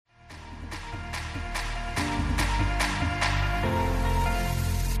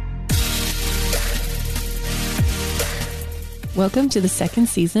Welcome to the second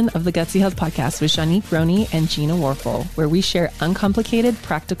season of the Gutsy Health Podcast with Shanique Roney and Gina Warfel, where we share uncomplicated,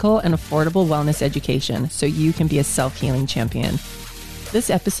 practical, and affordable wellness education so you can be a self-healing champion. This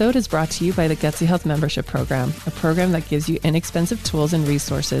episode is brought to you by the Gutsy Health Membership Program, a program that gives you inexpensive tools and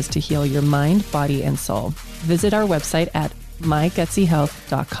resources to heal your mind, body, and soul. Visit our website at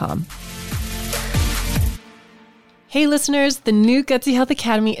mygutsyhealth.com. Hey listeners, the new Gutsy Health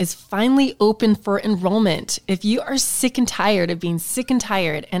Academy is finally open for enrollment. If you are sick and tired of being sick and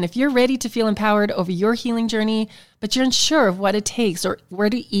tired, and if you're ready to feel empowered over your healing journey, but you're unsure of what it takes or where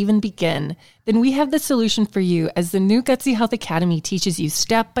to even begin, then we have the solution for you as the new Gutsy Health Academy teaches you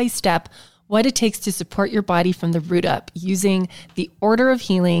step by step what it takes to support your body from the root up using the Order of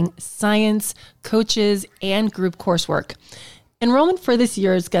Healing, science, coaches, and group coursework. Enrollment for this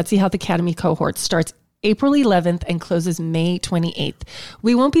year's Gutsy Health Academy cohort starts April 11th and closes May 28th.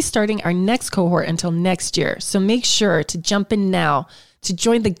 We won't be starting our next cohort until next year, so make sure to jump in now to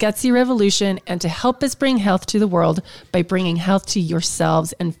join the Gutsy Revolution and to help us bring health to the world by bringing health to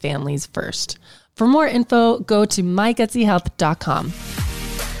yourselves and families first. For more info, go to mygutsyhealth.com.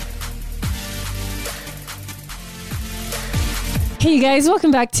 Hey you guys,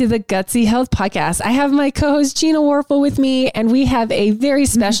 welcome back to the Gutsy Health Podcast. I have my co-host Gina Warfel with me, and we have a very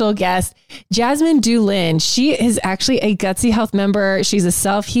special guest, Jasmine Dulin. She is actually a Gutsy Health member. She's a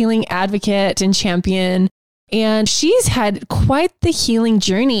self-healing advocate and champion, and she's had quite the healing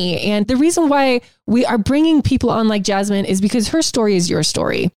journey. And the reason why we are bringing people on like Jasmine is because her story is your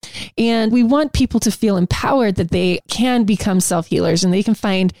story. And we want people to feel empowered that they can become self-healers and they can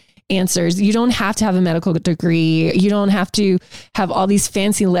find answers. You don't have to have a medical degree. You don't have to have all these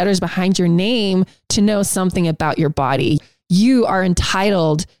fancy letters behind your name to know something about your body. You are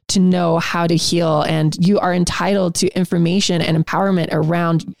entitled to know how to heal, and you are entitled to information and empowerment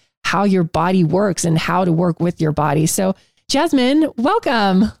around how your body works and how to work with your body. So Jasmine,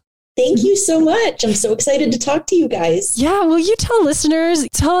 welcome. Thank you so much. I'm so excited to talk to you guys. Yeah. Will you tell listeners,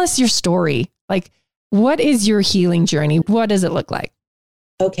 tell us your story? Like, what is your healing journey? What does it look like?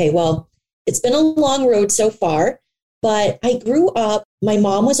 Okay, well, it's been a long road so far, but I grew up, my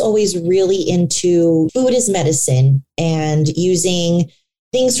mom was always really into food as medicine and using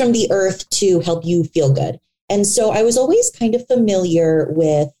things from the earth to help you feel good. And so I was always kind of familiar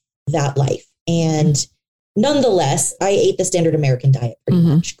with that life. And nonetheless, I ate the standard American diet pretty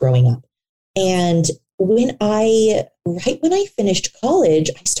much growing up. And right when I finished college,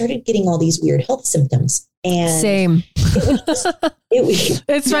 I started getting all these weird health symptoms. And same.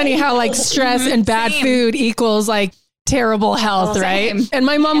 It's funny how like stress and bad food equals like terrible health, right? And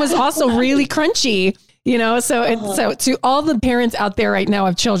my mom was also really crunchy, you know, so to all the parents out there right now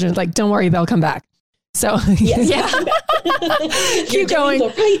of children, like, don't worry, they'll come back. So yeah, keep going.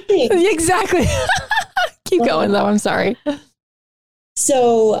 The right thing. Exactly. Keep going though. I'm sorry.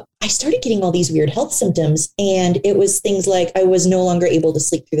 So I started getting all these weird health symptoms, and it was things like I was no longer able to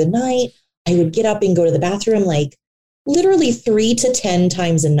sleep through the night. I would get up and go to the bathroom like literally 3 to 10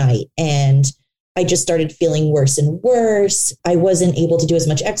 times a night. And I just started feeling worse and worse. I wasn't able to do as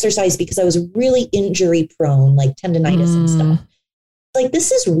much exercise because I was really injury prone, like tendonitis and stuff. Like,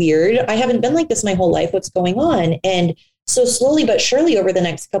 this is weird. I haven't been like this my whole life. What's going on? And so slowly but surely over the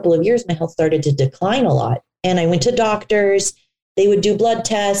next couple of years, my health started to decline a lot. And I went to doctors. They would do blood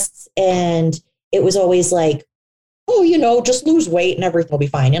tests. And it was always like, oh, you know, just lose weight and everything will be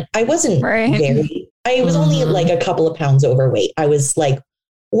fine. And I wasn't I was only like a couple of pounds overweight. I was like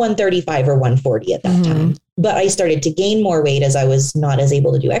 135 or 140 at that time. But I started to gain more weight as I was not as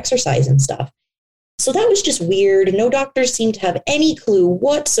able to do exercise and stuff. So that was just weird. No doctors seemed to have any clue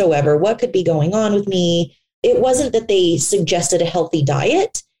whatsoever what could be going on with me. It wasn't that they suggested a healthy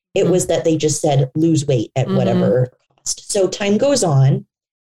diet. It was that they just said lose weight at whatever cost. So time goes on.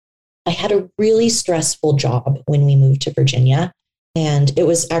 I had a really stressful job when we moved to Virginia, and it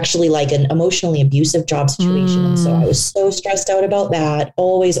was actually like an emotionally abusive job situation. And so I was so stressed out about that,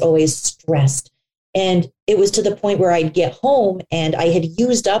 always stressed. And it was to the point where I'd get home and I had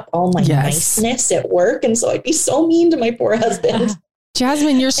used up all my niceness at work. And so I'd be so mean to my poor husband.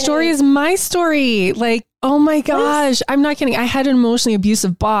 Jasmine, your story is my story. Like, oh my gosh, I'm not kidding. I had an emotionally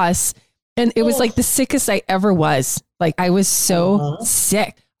abusive boss, and it was like the sickest I ever was. Like, I was so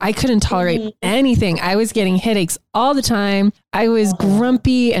sick. I couldn't tolerate anything. I was getting headaches all the time. I was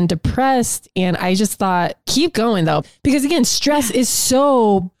grumpy and depressed. And I just thought, keep going though. Because again, stress is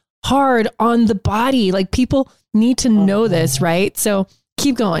so hard on the body. Like, people need to know this, right? So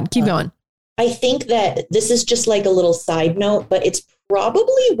keep going, keep going. I think that this is just like a little side note, but it's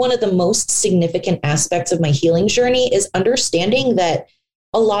probably one of the most significant aspects of my healing journey is understanding that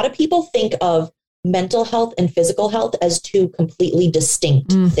a lot of people think of mental health and physical health as two completely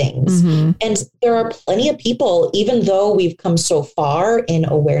distinct things. And there are plenty of people, even though we've come so far in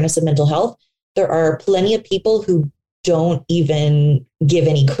awareness of mental health, there are plenty of people who don't even give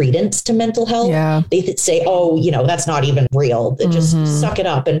any credence to mental health. Yeah. They say, oh, that's not even real. They just suck it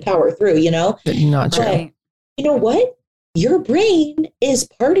up and power through, Not true. But you know what? Your brain is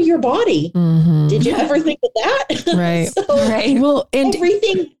part of your body. Did you ever think of that? Right. Right. Well, and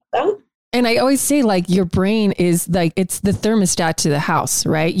everything about. And I always say, like, your brain is like, it's the thermostat to the house,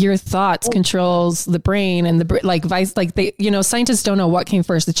 right? Your thoughts controls the brain, and scientists don't know what came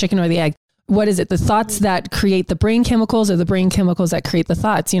first, the chicken or the egg. What is it? The thoughts that create the brain chemicals, or the brain chemicals that create the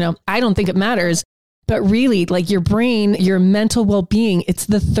thoughts? I don't think it matters, but really, like, your brain, your mental well-being, it's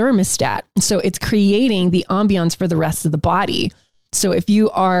the thermostat. So it's creating the ambiance for the rest of the body. So if you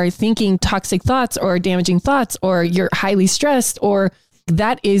are thinking toxic thoughts or damaging thoughts, or you're highly stressed, or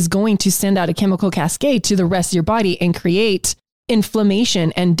that is going to send out a chemical cascade to the rest of your body and create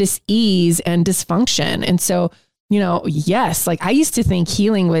inflammation and dis-ease and dysfunction. And so, yes, like, I used to think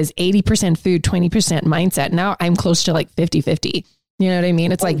healing was 80% food, 20% mindset. Now I'm close to like 50-50. You know what I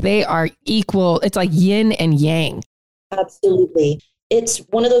mean? It's like they are equal. It's like yin and yang. Absolutely. It's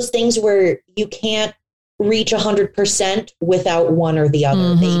one of those things where you can't reach 100% without one or the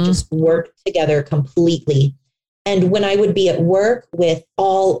other. They just work together completely. And when I would be at work with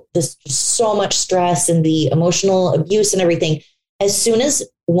all this, so much stress and the emotional abuse and everything, as soon as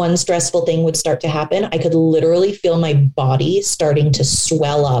one stressful thing would start to happen, I could literally feel my body starting to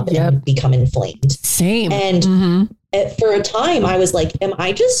swell up and become inflamed. Same. And for a time, I was like, am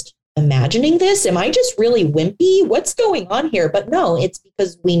I just imagining this? Am I just really wimpy? What's going on here? But no, it's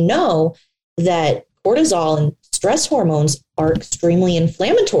because we know that cortisol and stress hormones are extremely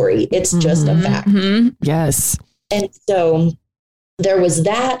inflammatory. It's just a fact. Yes. And so there was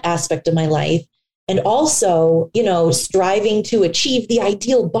that aspect of my life. And also, striving to achieve the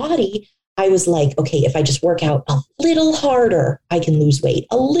ideal body. I was like, okay, if I just work out a little harder, I can lose weight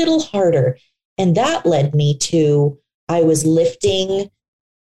a little harder. And that led me to, I was lifting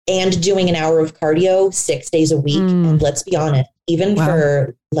and doing an hour of cardio 6 days a week. And let's be honest, even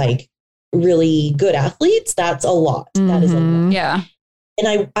for like really good athletes, that's a lot. That is a lot. Yeah.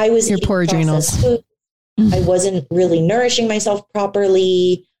 And I was your poor adrenals. Food. I wasn't really nourishing myself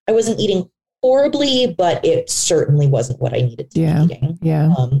properly. I wasn't eating horribly, but it certainly wasn't what I needed to be eating.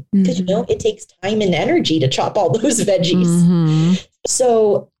 Yeah. Because, it takes time and energy to chop all those veggies.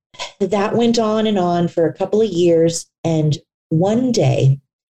 So that went on for a couple of years. And one day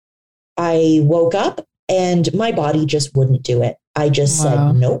I woke up and my body just wouldn't do it. I just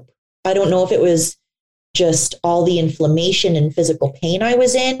said, nope. I don't know if it was just all the inflammation and physical pain I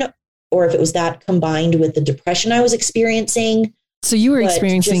was in, or if it was that combined with the depression I was experiencing. So you were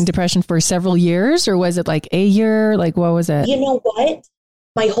experiencing depression for several years, or was it like a year? Like, what was it? You know what?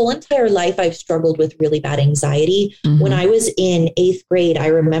 My whole entire life, I've struggled with really bad anxiety. When I was in 8th grade, I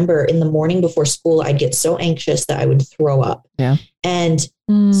remember in the morning before school, I'd get so anxious that I would throw up. Yeah. And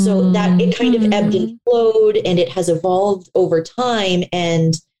so that it kind of ebbed and flowed, and it has evolved over time.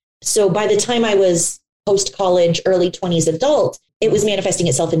 And so by the time I was post-college, early 20s adult, it was manifesting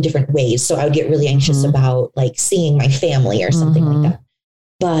itself in different ways. So I would get really anxious about like seeing my family or something like that.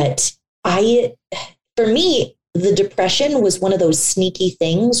 But for me, the depression was one of those sneaky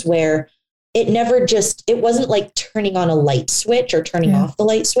things where it wasn't like turning on a light switch or turning off the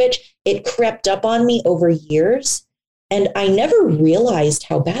light switch. It crept up on me over years. And I never realized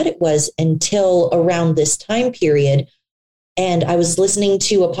how bad it was until around this time period. And I was listening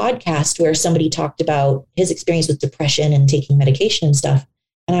to a podcast where somebody talked about his experience with depression and taking medication and stuff.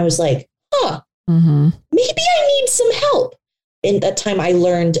 And I was like, maybe I need some help. In that time, I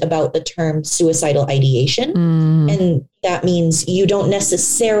learned about the term suicidal ideation. And that means you don't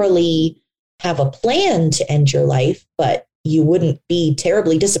necessarily have a plan to end your life, but you wouldn't be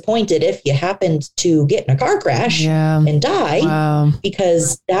terribly disappointed if you happened to get in a car crash and die,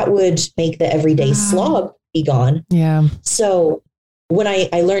 because that would make the everyday slog be gone. Yeah. So when I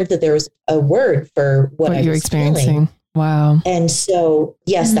learned that there was a word for what I was experiencing. Feeling, wow. And so,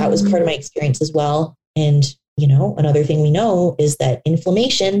 yes, that was part of my experience as well. And, another thing we know is that brain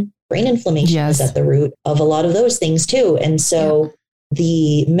inflammation is at the root of a lot of those things too. And so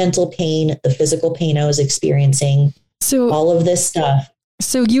the mental pain, the physical pain I was experiencing, all of this stuff.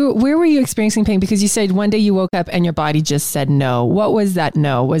 So where were you experiencing pain? Because you said one day you woke up and your body just said no. What was that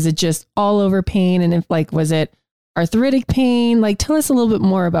no? Was it just all over pain? And was it arthritic pain? Like, tell us a little bit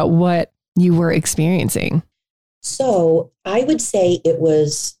more about what you were experiencing. So I would say it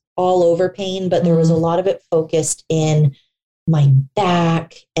was all over pain, but there was a lot of it focused in my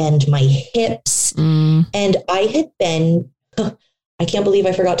back and my hips. And I had been, I can't believe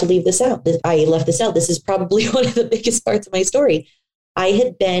I forgot to leave this out. I left this out. This is probably one of the biggest parts of my story. I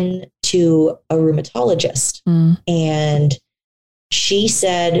had been to a rheumatologist and she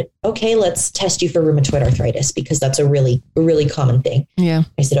said, okay, let's test you for rheumatoid arthritis because that's a really common thing. Yeah.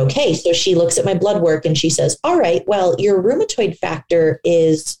 I said, okay. So she looks at my blood work and she says, all right, well, your rheumatoid factor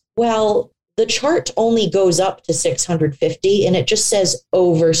is, well, the chart only goes up to 650 and it just says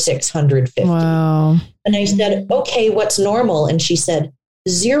over 650. Wow. And I said, okay, what's normal? And she said,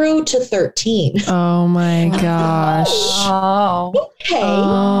 0 to 13. Oh my gosh. Oh. Okay.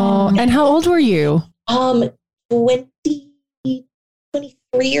 Oh, and how old were you?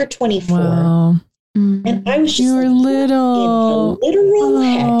 23 or 24. Wow. And I was just You were like, little. what in the literal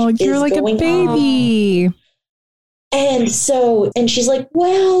Oh, heck you're is like a going baby. on? And she's like,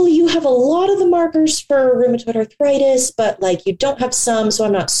 well, you have a lot of the markers for rheumatoid arthritis, but like you don't have some. So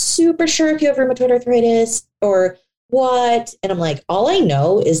I'm not super sure if you have rheumatoid arthritis or what. And I'm like, all I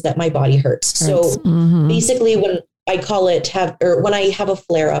know is that my body hurts. So basically when I when I have a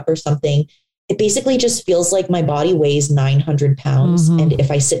flare up or something, it basically just feels like my body weighs 900 pounds. And if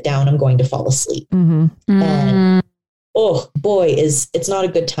I sit down, I'm going to fall asleep. And oh boy, it's not a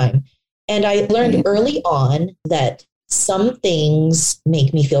good time. And I learned early on that some things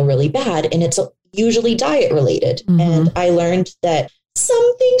make me feel really bad and it's usually diet related. And I learned that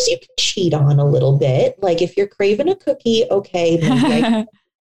some things you can cheat on a little bit. Like if you're craving a cookie, okay, maybe I can have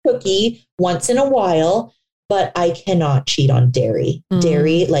a cookie once in a while, but I cannot cheat on dairy.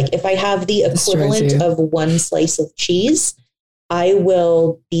 Dairy, like if I have the equivalent of one slice of cheese, I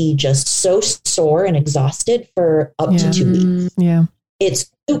will be just so sore and exhausted for up to 2 weeks. Yeah. It's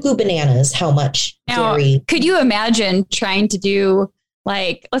cuckoo bananas how much dairy. Could you imagine trying to do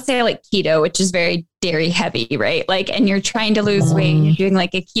like, let's say like keto, which is very dairy heavy, right? Like, and you're trying to lose weight, you're doing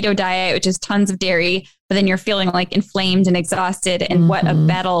like a keto diet, which is tons of dairy, but then you're feeling like inflamed and exhausted and what a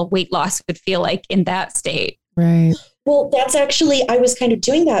battle weight loss would feel like in that state. Right. Well, that's actually, I was kind of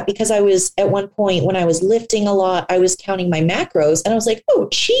doing that because I was at one point when I was lifting a lot, I was counting my macros and I was like, oh,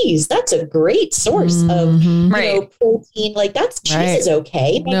 cheese, that's a great source of protein. Like cheese is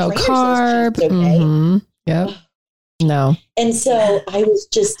okay. My no trainer carb. Says cheese is okay. Yep. No. And so I was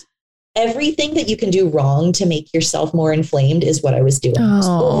just, everything that you can do wrong to make yourself more inflamed is what I was doing.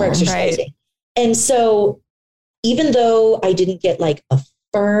 Over exercising. Right. And so even though I didn't get like a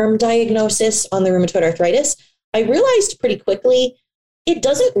firm diagnosis on the rheumatoid arthritis, I realized pretty quickly it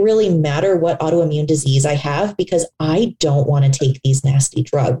doesn't really matter what autoimmune disease I have because I don't want to take these nasty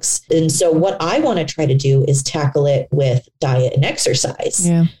drugs. And so what I want to try to do is tackle it with diet and exercise.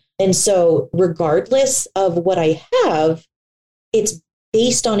 Yeah. And so regardless of what I have, it's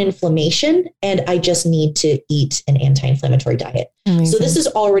based on inflammation and I just need to eat an anti-inflammatory diet. Amazing. So this is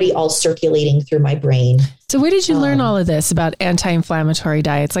already all circulating through my brain. So where did you learn all of this about anti-inflammatory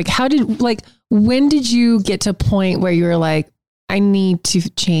diets? Like when did you get to a point where you were like, I need to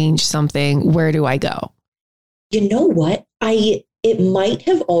change something. Where do I go? You know what? It might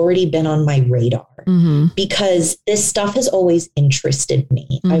have already been on my radar because this stuff has always interested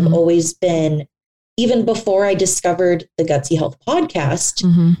me. I've always been, even before I discovered the Gutsy Health podcast,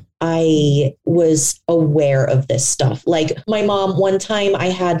 I was aware of this stuff. Like my mom, one time I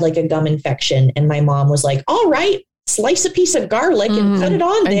had like a gum infection and my mom was like, all right, slice a piece of garlic and cut it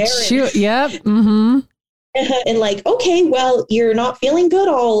on there. Yep. And like, okay, well, you're not feeling good.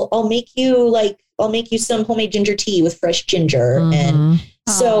 I'll make you some homemade ginger tea with fresh ginger. And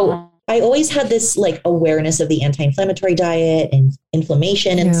so I always had this like awareness of the anti-inflammatory diet and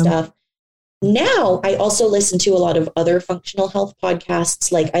inflammation and stuff. Now I also listen to a lot of other functional health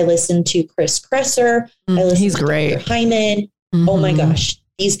podcasts. Like I listen to Chris Kresser. He's great. Dr. Hyman. Oh my gosh.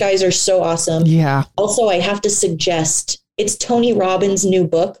 These guys are so awesome. Yeah. Also, I have to suggest it's Tony Robbins' new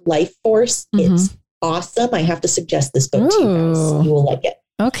book, Life Force. It's awesome. I have to suggest this book to you guys. You will like it.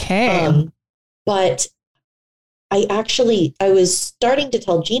 Okay. But I was starting to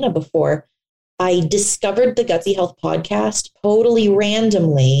tell Gina before, I discovered the Gutsy Health podcast totally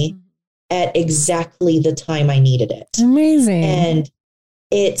randomly at exactly the time I needed it. Amazing. And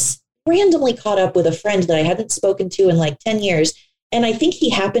it's randomly caught up with a friend that I hadn't spoken to in like 10 years. And I think he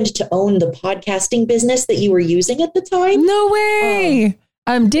happened to own the podcasting business that you were using at the time. No way.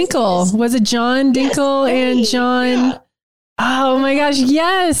 Dinkle. Was it John Dinkle and John? Yeah. Oh my gosh.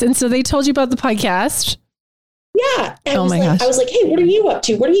 Yes. And so they told you about the podcast. Yeah. And I was like, hey, what are you up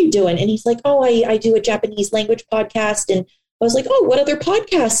to? What are you doing? And he's like, oh, I do a Japanese language podcast. And I was like, oh, what other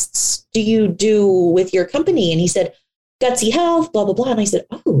podcasts do you do with your company? And he said, Gutsy Health, blah, blah, blah. And I said,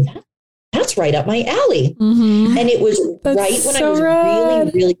 oh, that's right up my alley. Mm-hmm. And it was That's right when I so was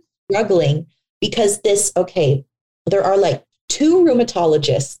rad. really struggling because there are like 2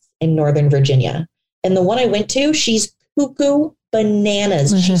 rheumatologists in Northern Virginia. And the one I went to, she's cuckoo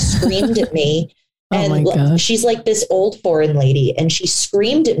bananas. She screamed at me. And Oh my gosh. she's like this old foreign lady. And she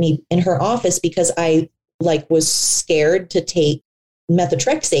screamed at me in her office because I was scared to take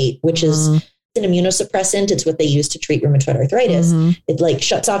methotrexate, which is an immunosuppressant. It's what they use to treat rheumatoid arthritis. Mm-hmm. It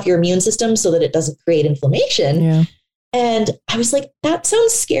shuts off your immune system so that it doesn't create inflammation. Yeah. And I was like, that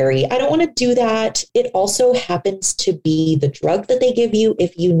sounds scary. I don't want to do that. It also happens to be the drug that they give you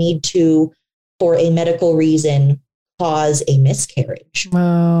if you need to, for a medical reason, cause a miscarriage.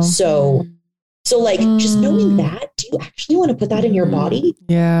 Wow. So just knowing that, do you actually want to put that in your body?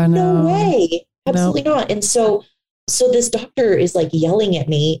 Yeah. No way. Absolutely not. And so this doctor is like yelling at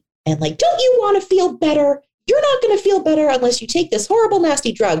me and like, don't you want to feel better? You're not going to feel better unless you take this horrible,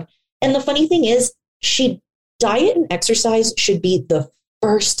 nasty drug. And the funny thing is, diet and exercise should be the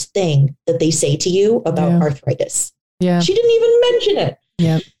first thing that they say to you about arthritis. Yeah. She didn't even mention it.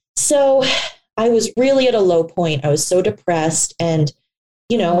 Yeah. So I was really at a low point. I was so depressed. And,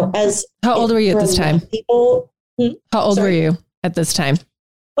 how old were you at this time? How old were you at this time?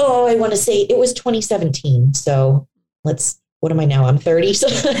 Oh, I want to say it was 2017. So what am I now? I'm 30. So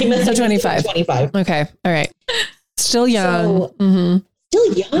I must So 25. 25. Okay. All right. Still young. So,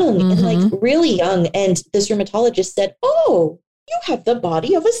 still young and like really young. And this rheumatologist said, oh, you have the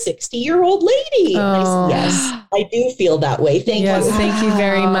body of a 60-year-old lady. And I said, yes, I do feel that way. Thank you. Thank you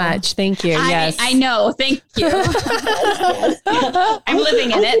very much. Thank you. Yes. I know. Thank you. Yes. I'm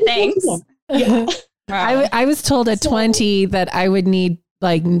living in it. Thanks. Yeah. Wow. I was told at 20 that I would need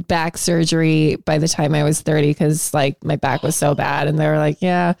like back surgery by the time I was 30 because like my back was so bad. And they were like,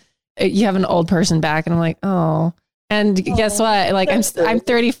 yeah, you have an old person back. And I'm like, oh. And guess what? Like I'm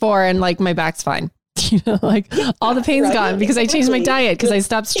 34 and like my back's fine. Like all the pain's gone because I changed my diet because I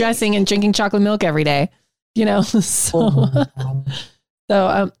stopped stressing and drinking chocolate milk every day. So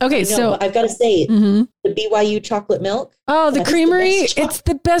okay. So I've got to say the BYU chocolate milk. Oh, the creamery. It's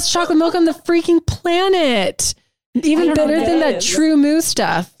the best chocolate milk on the freaking planet. Even better than that True Moo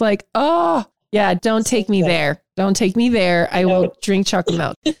stuff. Like, oh yeah, don't take me there. Don't take me there. I won't drink chocolate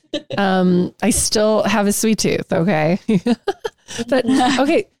milk. I still have a sweet tooth. Okay. But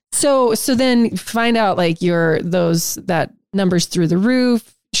okay. So then find out like that number's through the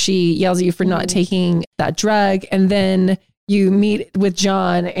roof. She yells at you for not taking that drug. And then you meet with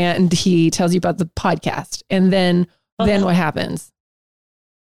John and he tells you about the podcast. And then what happens?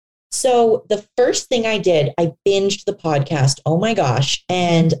 So the first thing I did, I binged the podcast. Oh my gosh.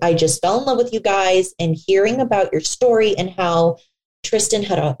 And I just fell in love with you guys and hearing about your story and how Tristan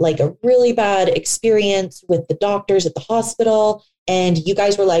had a really bad experience with the doctors at the hospital. And you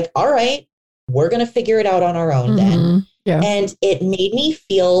guys were like, all right, we're going to figure it out on our own then. Yeah. And it made me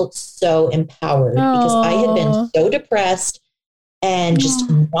feel so empowered because I had been so depressed and just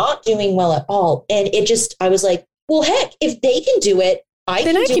not doing well at all. And I was like, well, heck, if they can do it, I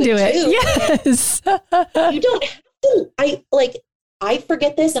can do it too. Yes. You don't have to. I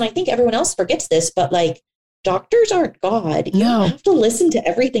forget this, and I think everyone else forgets this, but like doctors aren't God. You don't have to listen to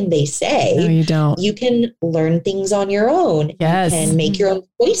everything they say. No, you don't. You can learn things on your own. Yes. And make your own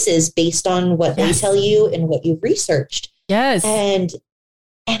choices based on what they tell you and what you've researched. Yes. And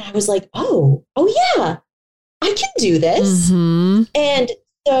I was like, oh yeah, I can do this. Mm-hmm. And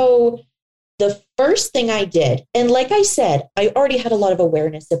so the first thing I did, and like I said, I already had a lot of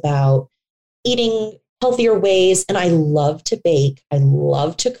awareness about eating healthier ways, and I love to bake. I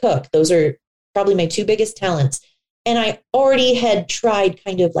love to cook. Those are probably my 2 biggest talents. And I already had tried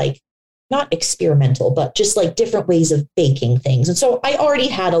kind of like, not experimental, but just like different ways of baking things. And so I already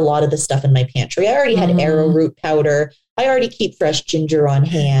had a lot of the stuff in my pantry. I already had arrowroot powder. I already keep fresh ginger on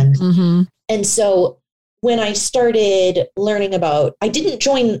hand. Mm-hmm. And so when I started learning about, I didn't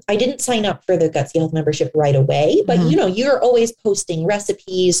sign up for the Gutsy Health membership right away, but you're always posting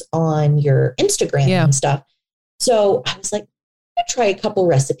recipes on your Instagram and stuff. So I was like, I'm gonna try a couple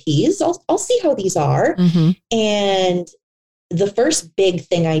recipes. I'll see how these are. Mm-hmm. And the first big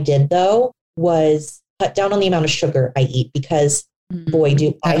thing I did though was cut down on the amount of sugar I eat because boy,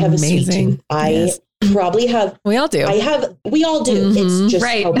 do I have a sweet tooth. I probably have. We all do. We all do. It's just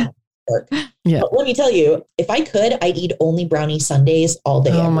how bad it works. Yeah. But let me tell you, if I could, I'd eat only brownie sundaes all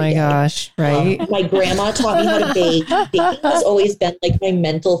day. Oh my gosh. Right. My grandma taught me how to bake. Baking has always been like my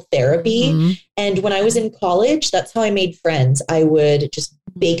mental therapy. Mm-hmm. And when I was in college, that's how I made friends. I would just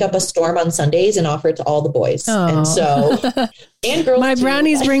bake up a storm on Sundays and offer it to all the boys. Oh. And so, and girls. My too.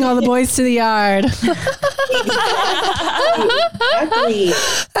 brownies bring all the boys to the yard. Exactly.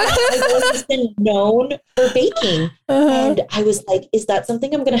 I've always been known for baking. And I was like, is that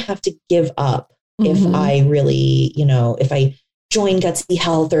something I'm going to have to give up if I really, if I join Gutsy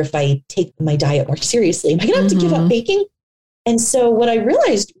Health or if I take my diet more seriously? Am I going to have to give up baking? And so what I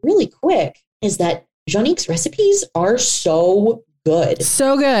realized really quick is that Jonique's recipes are so good.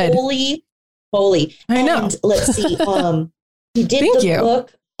 So good. Holy moly. I know. And let's see. You did Thank the you.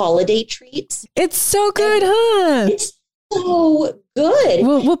 book Holiday Treats. It's so good, huh? It's so good.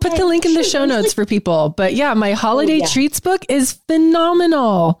 We'll put the link in the show notes for people. But yeah, my holiday treats book is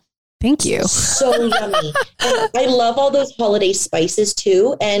phenomenal. Thank you. So yummy. And I love all those holiday spices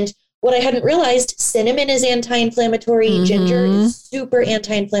too. And what I hadn't realized, cinnamon is anti-inflammatory. Ginger is super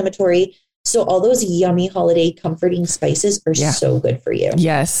anti-inflammatory. So all those yummy holiday comforting spices are so good for you.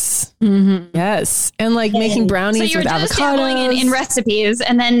 Yes. Yes. And like making brownies with avocados. Dabbling in recipes.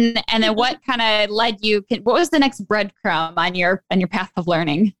 And then what kind of led you, what was the next breadcrumb on your path of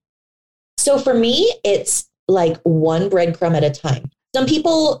learning? So for me, it's like one breadcrumb at a time. Some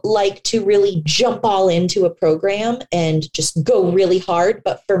people like to really jump all into a program and just go really hard.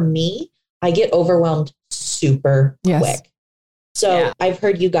 But for me, I get overwhelmed super quick. So I've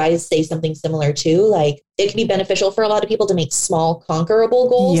heard you guys say something similar too. Like it can be beneficial for a lot of people to make small conquerable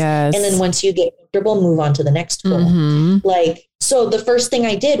goals. Yes. And then once you get comfortable, move on to the next goal. Like, so the first thing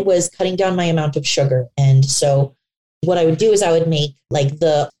I did was cutting down my amount of sugar. And so what I would do is I would make like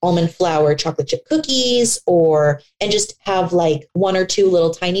the almond flour chocolate chip cookies and just have like one or two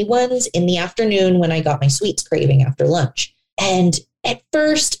little tiny ones in the afternoon when I got my sweets craving after lunch. And at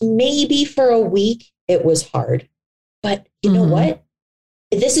first, maybe for a week, it was hard. But you know what?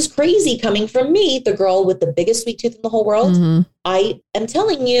 This is crazy coming from me, the girl with the biggest sweet tooth in the whole world. I am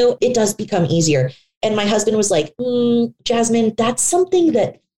telling you, it does become easier. And my husband was like, Jasmine, that's something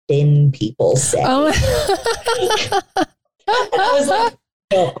that thin people say. Oh. I was like,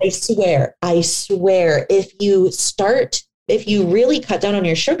 no, I swear, if you really cut down on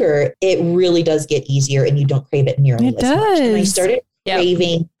your sugar, it really does get easier and you don't crave it nearly as much. And I started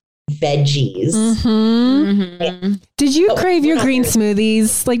craving veggies. Did you crave your green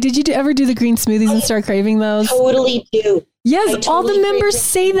smoothies? Like, did you ever do the green smoothies and start craving those? Totally do. Yes, all the members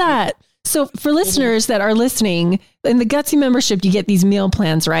say that. So for listeners that are listening, in the Gutsy membership, you get these meal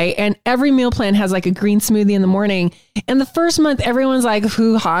plans, right? And every meal plan has like a green smoothie in the morning. And the first month, everyone's like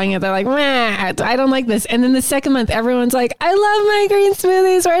hoo-hawing it. They're like, I don't like this. And then the second month, everyone's like, I love my green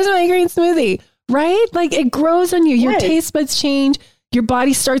smoothies. Where's my green smoothie? Right? Like it grows on you. Your taste buds change. Your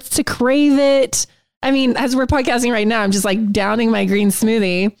body starts to crave it. I mean, as we're podcasting right now, I'm just like downing my green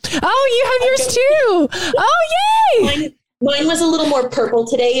smoothie. Oh, you have yours too. Oh, yay. Mine was a little more purple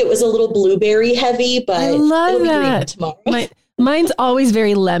today. It was a little blueberry heavy, but I love that. Tomorrow. Mine's always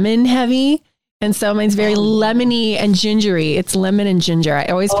very lemon heavy. And so mine's very lemony and gingery. It's lemon and ginger. I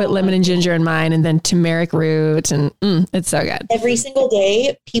always put lemon and ginger in mine and then turmeric root. And it's so good. Every single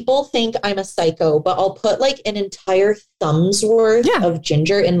day, people think I'm a psycho, but I'll put like an entire thumb's worth of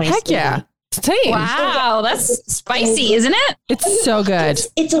ginger in my smoothie. Yeah. Same. Wow, that's spicy, isn't it? It's so good.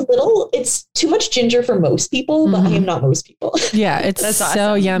 It's too much ginger for most people, but I am not most people. Yeah, it's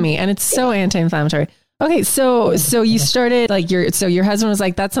so yummy and it's so anti-inflammatory. Okay, so you started like your husband was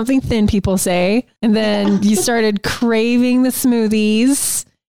like, that's something thin people say. And then you started craving the smoothies.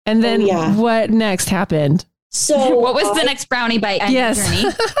 And then what next happened? So what was the next brownie bite on your journey?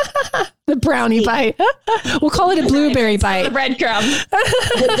 The brownie bite. We'll call it a blueberry bite. The breadcrumb.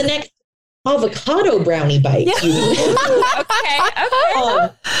 The next avocado brownie bite. Yeah.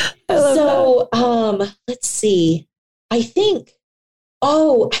 Okay. Let's see. I think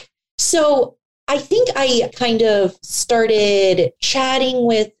I kind of started chatting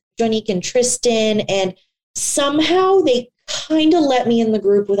with Jonique and Tristan, and somehow they kind of let me in the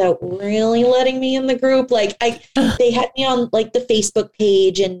group without really letting me in the group. Like they had me on like the Facebook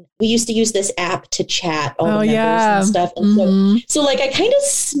page, and we used to use this app to chat all the members and stuff. And so like I kind of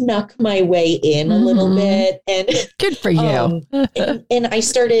snuck my way in a little bit, and good for you. and I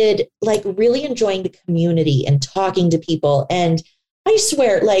started like really enjoying the community and talking to people. And I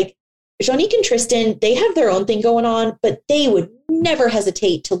swear, like Jonique and Tristan, they have their own thing going on, but they would never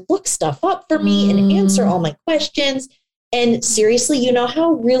hesitate to look stuff up for me and answer all my questions. And seriously, you know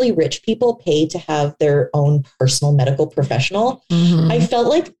how really rich people pay to have their own personal medical professional? I felt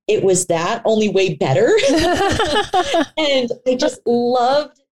like it was that, only way better. And I just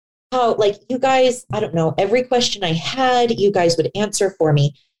loved how, like, you guys, I don't know, every question I had, you guys would answer for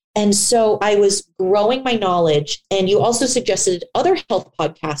me. And so I was growing my knowledge, and you also suggested other health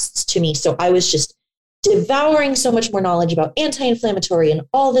podcasts to me. So I was just devouring so much more knowledge about anti-inflammatory and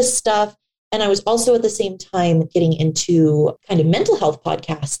all this stuff. And I was also at the same time getting into kind of mental health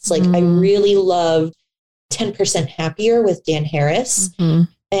podcasts. Like I really loved 10% Happier with Dan Harris.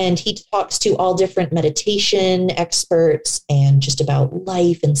 And he talks to all different meditation experts and just about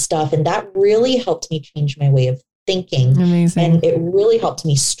life and stuff. And that really helped me change my way of thinking. Amazing. And it really helped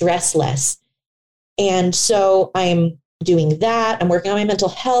me stress less. And so I'm doing that. I'm working on my mental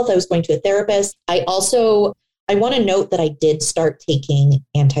health. I was going to a therapist. I want to note that I did start taking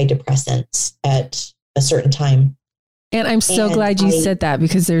antidepressants at a certain time. And I'm so glad you said that,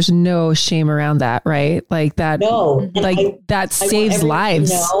 because there's no shame around that, right? Like that, that saves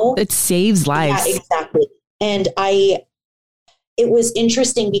lives. It saves lives. Yeah, exactly. And it was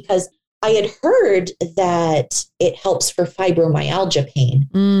interesting because I had heard that it helps for fibromyalgia pain,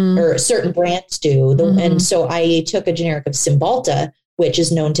 or certain brands do. And so I took a generic of Cymbalta, which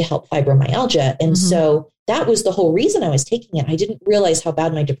is known to help fibromyalgia. And so that was the whole reason I was taking it. I didn't realize how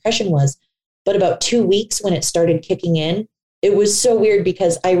bad my depression was. But about 2 weeks when it started kicking in, it was so weird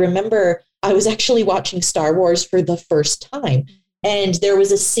because I remember I was actually watching Star Wars for the first time. And there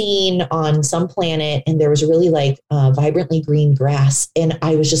was a scene on some planet, and there was really like vibrantly green grass. And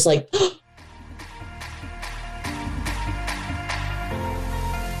I was just like,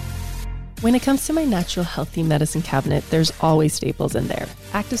 When it comes to my natural healthy medicine cabinet, there's always staples in there,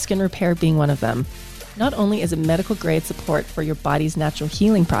 Active Skin Repair being one of them. Not only is it medical grade support for your body's natural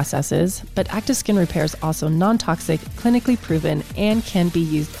healing processes, but Active Skin Repair is also non-toxic, clinically proven, and can be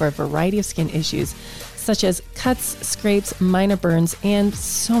used for a variety of skin issues, such as cuts, scrapes, minor burns, and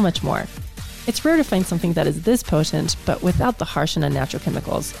so much more. It's rare to find something that is this potent, but without the harsh and unnatural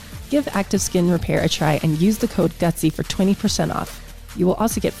chemicals. Give Active Skin Repair a try and use the code GUTSY for 20% off. You will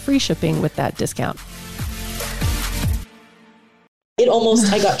also get free shipping with that discount.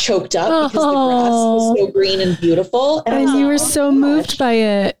 I got choked up because the grass was so green and beautiful. And you were so moved by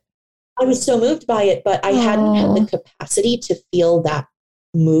it. I was so moved by it, but I hadn't had the capacity to feel that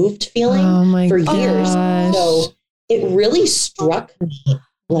moved feeling for years. So it really struck me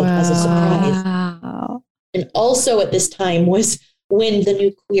as a surprise. Wow. And also at this time was when the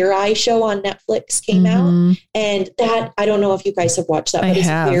new Queer Eye show on Netflix came out. And that, I don't know if you guys have watched that, but it's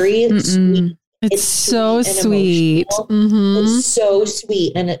very sweet. It's so sweet. It's so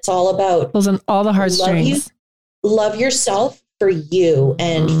sweet. And it's all about pulls on all the heartstrings. Love yourself for you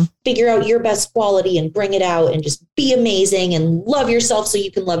and figure out your best quality and bring it out and just be amazing and love yourself so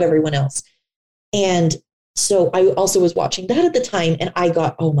you can love everyone else. And so I also was watching that at the time, and I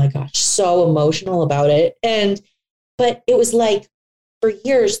got, oh my gosh, so emotional about it. But it was like, for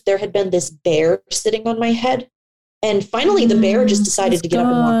years, there had been this bear sitting on my head. And finally, the bear just decided to get up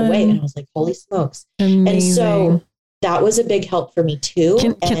and walk away. And I was like, holy smokes. Amazing. And so that was a big help for me too.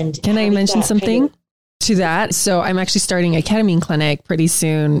 Can I mention something to that? So I'm actually starting a ketamine clinic pretty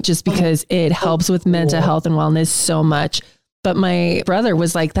soon, just because it helps with mental health and wellness so much. But my brother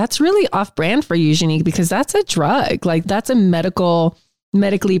was like, that's really off brand for you, Janique, because that's a drug. Like that's a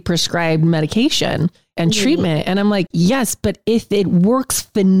medically prescribed medication and treatment. And I'm like, yes, but if it works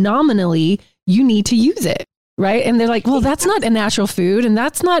phenomenally, you need to use it. Right. And they're like, well, that's not a natural food, and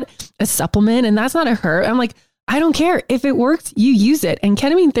that's not a supplement, and that's not a herb. I'm like, I don't care. If it works, you use it. And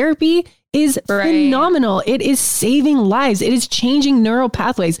ketamine therapy is phenomenal. It is saving lives. It is changing neural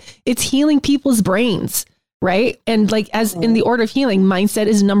pathways. It's healing people's brains. Right. And like, as in the order of healing, mindset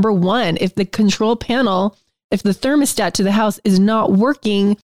is number one. If the control panel, if the thermostat to the house is not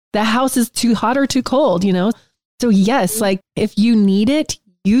working, the house is too hot or too cold, So yes, like if you need it,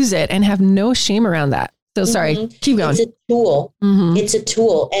 use it and have no shame around that. So sorry, keep going. It's a tool. It's a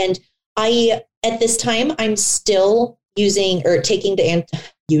tool. And at this time, I'm still using or taking that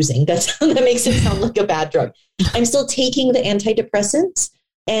makes it sound like a bad drug. I'm still taking the antidepressants,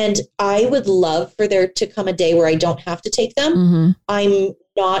 and I would love for there to come a day where I don't have to take them. I'm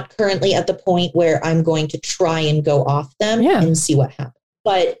not currently at the point where I'm going to try and go off them and see what happens.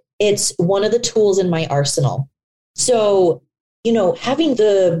 But it's one of the tools in my arsenal. So having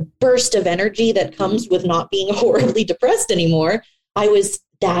the burst of energy that comes with not being horribly depressed anymore,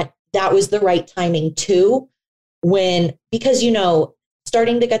 that was the right timing too. Because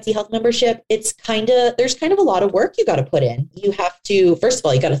starting the Gutsy Health membership, there's kind of a lot of work you got to put in. You have to, first of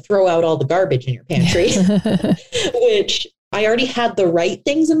all, you got to throw out all the garbage in your pantry, which I already had the right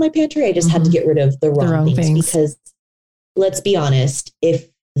things in my pantry. I just had to get rid of the wrong things. Because let's be honest, if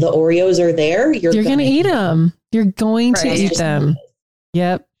the Oreos are there, you're going to eat them. You're going to eat them.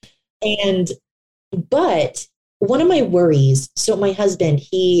 Yep. But one of my worries, so my husband,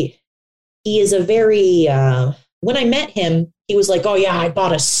 he is a very, when I met him, he was like, oh yeah, I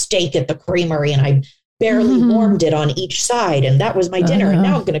bought a steak at the creamery and I barely warmed it on each side. And that was my dinner. And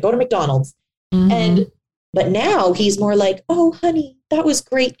now I'm going to go to McDonald's. But now he's more like, oh, honey, that was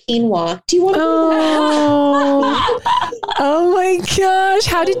great quinoa. Do you want to? Oh my gosh.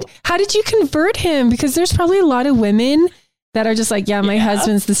 How did you convert him? Because there's probably a lot of women that are just like, yeah, my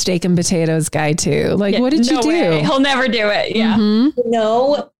husband's the steak and potatoes guy too. Like, what did you do? Way. He'll never do it. Yeah.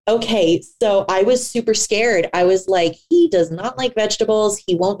 No. Okay. So I was super scared. I was like, he does not like vegetables.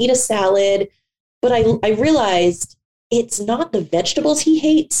 He won't eat a salad. But I realized it's not the vegetables he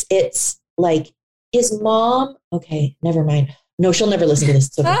hates. It's like his mom. Okay. Never mind. No, she'll never listen to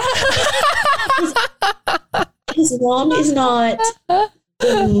this. Okay. His mom is not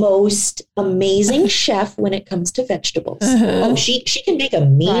the most amazing chef when it comes to vegetables. Oh, she can make a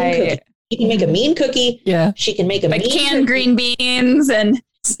mean cookie. She can make a mean cookie. Yeah. She can make a mean canned green beans and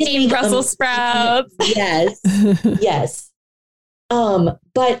steamed Brussels sprouts. Yes. Yes.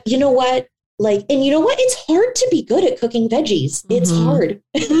 But you know what? Like, and you know what? It's hard to be good at cooking veggies. It's hard.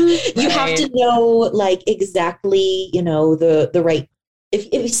 You have to know like exactly, you know, the right,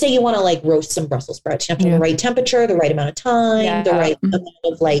 if you say you want to like roast some Brussels sprouts, you have to have the right temperature, the right amount of time, the right amount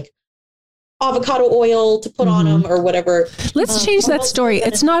of like avocado oil to put on them or whatever. Let's change that story.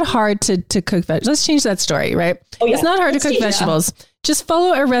 It's not hard to cook vegetables. Let's change that story, right? Oh, yeah. It's not hard to cook vegetables. Just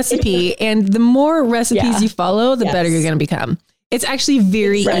follow a recipe. And the more recipes you follow, the better you're going to become. It's actually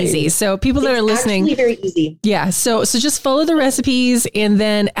very easy. So people that are listening, very easy. Yeah. So just follow the recipes. And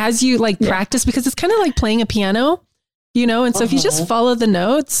then as you like practice, because it's kind of like playing a piano, you know? And so if you just follow the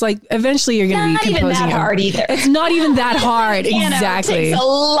notes, like eventually you're going to be composing. Not even that hard either. It's not even that hard. Exactly. It takes a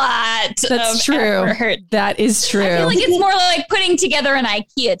lot. That's true. Effort. That is true. I feel like it's more like putting together an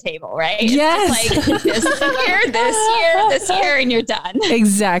IKEA table, right? It's yes. like this year, and you're done.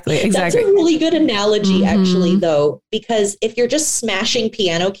 Exactly. That's a really good analogy, actually, though, because if you're just smashing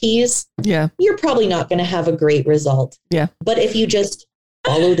piano keys, you're probably not going to have a great result. Yeah. But if you just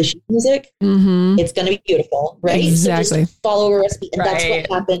follow the sheet music, it's going to be beautiful, right? Exactly. So just follow a recipe. And that's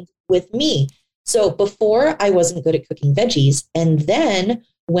what happened with me. So before I wasn't good at cooking veggies. And then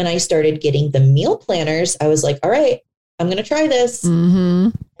when I started getting the meal planners, I was like, all right, I'm going to try this.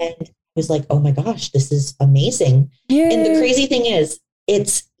 And I was like, oh my gosh, this is amazing. Yay. And the crazy thing is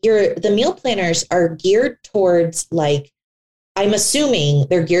the meal planners are geared towards like, I'm assuming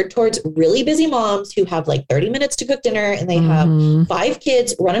they're geared towards really busy moms who have like 30 minutes to cook dinner and they have 5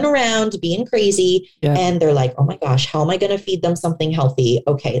 kids running around being crazy. Yeah. And they're like, oh my gosh, how am I going to feed them something healthy?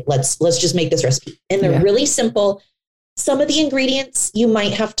 Okay, let's just make this recipe. And they're really simple. Some of the ingredients you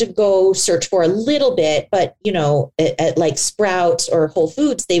might have to go search for a little bit, but you know, at like Sprouts or Whole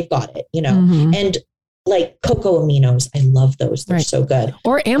Foods, they've got it, you know, and like cocoa aminos. I love those. They're so good.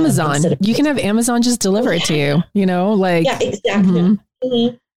 Or Amazon. You can have Amazon just deliver it to you, you know, like. Yeah, exactly.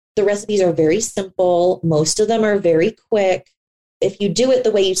 The recipes are very simple. Most of them are very quick. If you do it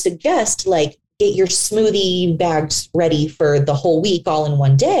the way you suggest, like get your smoothie bags ready for the whole week all in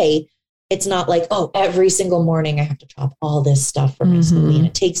one day. It's not like, oh, every single morning I have to chop all this stuff for my smoothie and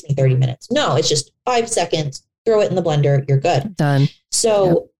it takes me 30 minutes. No, it's just 5 seconds, throw it in the blender. You're good. Done.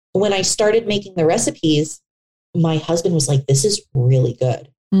 So when I started making the recipes, my husband was like, this is really good.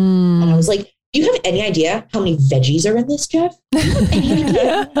 And I was like, do you have any idea how many veggies are in this, Jeff?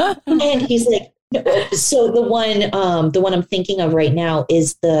 And he's like, no. So the one I'm thinking of right now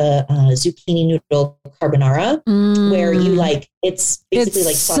is the zucchini noodle carbonara, where you like, it's basically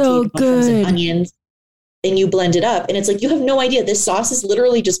like sauteed mushrooms and onions. And you blend it up and it's like, you have no idea. This sauce is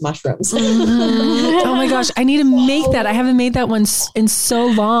literally just mushrooms. Oh my gosh. I need to make that. I haven't made that one in so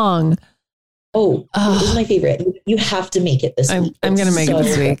long. Oh, this is my favorite. You have to make it this week. I'm going to make it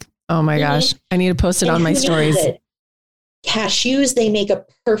this week. Oh my gosh. I need to post it on my stories. Cashews, they make a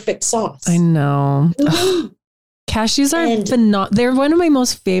perfect sauce. I know. Cashews are they're one of my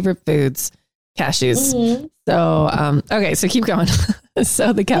most favorite foods. Cashews. So, okay. So keep going.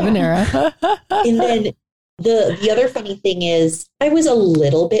 So the carbonara. And then the other funny thing is I was a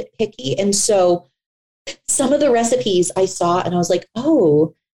little bit picky. And so some of the recipes I saw and I was like,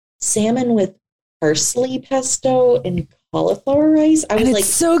 oh, salmon with parsley pesto and cauliflower rice. I was like,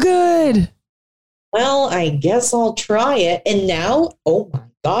 so good. Well, I guess I'll try it. And now, oh my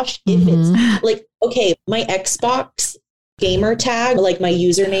gosh, if it's like, okay, my Xbox gamer tag, like my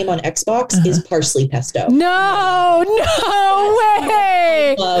username on Xbox is parsley pesto. No way.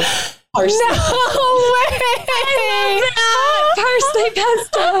 I love parsley. No way. Parsley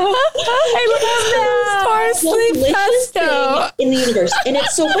pesto. I love that. Parsley pesto in the universe. And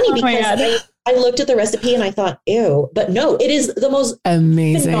it's so funny because I looked at the recipe and I thought, ew, but no, it is the most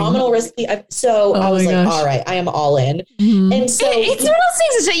amazing, phenomenal recipe. I was like, all right, I am all in. Mm-hmm. And so it's one of those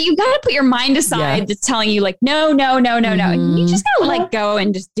things that you got to put your mind aside that's telling you like, no. Mm-hmm. You just got to let go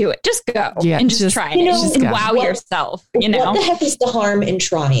and just do it. Just go and just try it and wow yourself. You know, what the heck is the harm in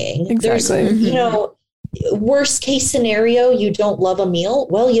trying? Exactly. There's, you know, worst case scenario, you don't love a meal.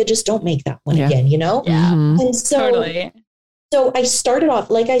 Well, you just don't make that one again, you know? Yeah. And so, totally. So I started off,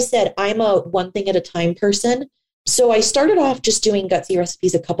 like I said, I'm a one thing at a time person. So I started off just doing Gutsy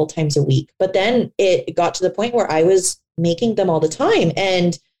recipes a couple times a week, but then it got to the point where I was making them all the time.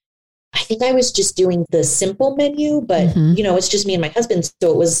 And I think I was just doing the simple menu, but you know, it's just me and my husband.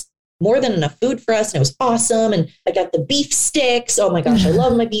 So it was more than enough food for us and it was awesome. And I got the beef sticks. Oh my gosh, I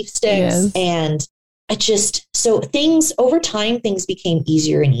love my beef sticks. And I just, so things over time, things became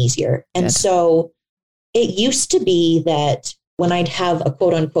easier and easier. And so it used to be that when I'd have a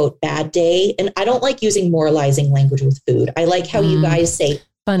quote unquote bad day, and I don't like using moralizing language with food. I like how you guys say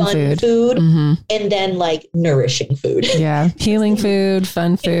fun food and then like nourishing food. Yeah. Healing food,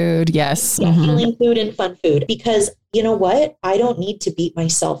 fun food. Yes. Yeah, healing food and fun food. Because you know what? I don't need to beat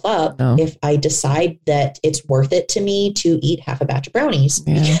myself up if I decide that it's worth it to me to eat half a batch of brownies.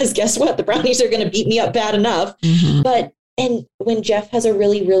 Because guess what? The brownies are going to beat me up bad enough. And when Jeff has a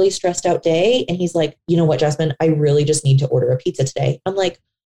really, really stressed out day and he's like, you know what, Jasmine, I really just need to order a pizza today. I'm like,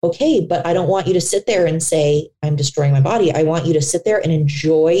 okay, but I don't want you to sit there and say, I'm destroying my body. I want you to sit there and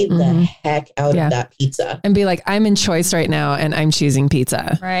enjoy the heck out of that pizza. And be like, I'm in choice right now and I'm choosing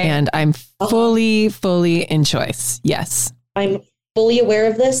pizza. Right. And I'm fully in choice. Yes. I'm fully aware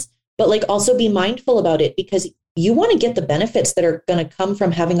of this, but like also be mindful about it because you want to get the benefits that are going to come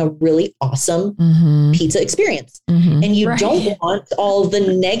from having a really awesome pizza experience. And you don't want all the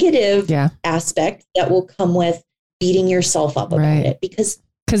negative aspect that will come with beating yourself up about it because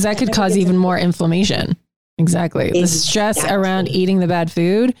that could cause even more inflammation. Exactly. The stress around eating the bad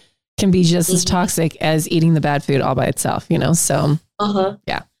food can be just as toxic as eating the bad food all by itself, you know? So,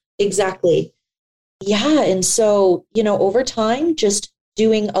 yeah, exactly. Yeah. And so, you know, over time, just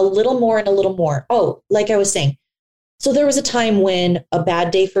doing a little more and a little more. Oh, like I was saying, so there was a time when a bad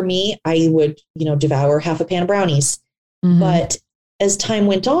day for me, I would, you know, devour half a pan of brownies. But as time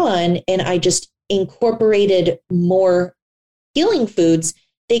went on and I just incorporated more healing foods,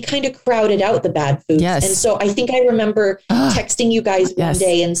 they kind of crowded out the bad foods. And so I think I remember texting you guys one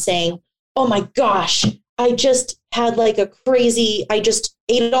day and saying, oh my gosh, I just had like I just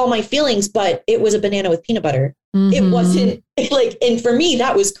ate all my feelings, but it was a banana with peanut butter. It wasn't like, and for me,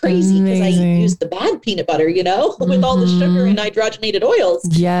 that was crazy because I used the bad peanut butter, you know, with all the sugar and hydrogenated oils.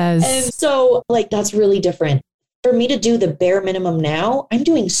 Yes. And so like, that's really different. For me to do the bare minimum now, I'm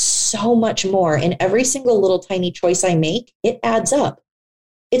doing so much more. And every single little tiny choice I make, it adds up.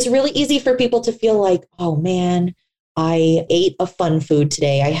 It's really easy for people to feel like, oh man, I ate a fun food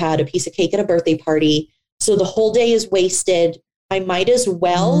today. I had a piece of cake at a birthday party. So the whole day is wasted. I might as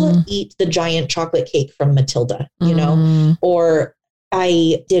well eat the giant chocolate cake from Matilda, you know, or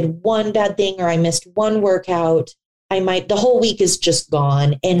I did one bad thing or I missed one workout. The whole week is just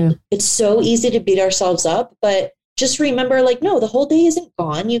gone. And it's so easy to beat ourselves up, but just remember like, no, the whole day isn't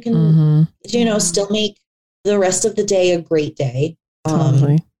gone. You can, you know, still make the rest of the day a great day.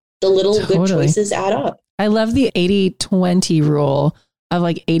 The little good choices add up. I love the 80-20 rule of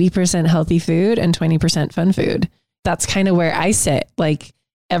like 80% healthy food and 20% fun food. That's kind of where I sit. Like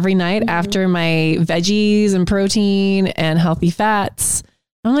every night after my veggies and protein and healthy fats,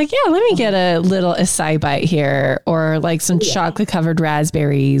 I'm like, yeah, let me get a little acai bite here or like some chocolate covered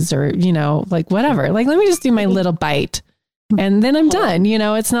raspberries or, you know, like whatever. Like, let me just do my little bite and then I'm done. You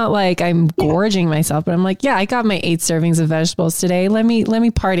know, it's not like I'm gorging myself, but I'm like, yeah, I got my 8 servings of vegetables today. Let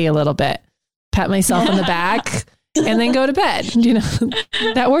me party a little bit, pat myself on the back. And then go to bed. You know,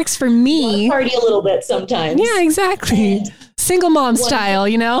 that works for me. Party a little bit sometimes. Yeah, exactly. Single mom style,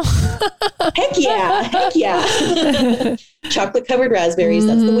 you know? Heck yeah. Chocolate covered raspberries.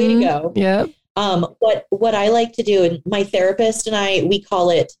 That's the way to go. Yep. What I like to do, and my therapist and I, we call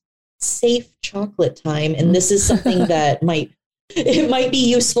it safe chocolate time. And this is something that might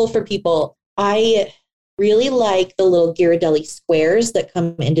be useful for people. I really like the little Ghirardelli squares that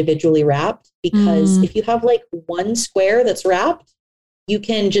come individually wrapped because if you have like one square that's wrapped, you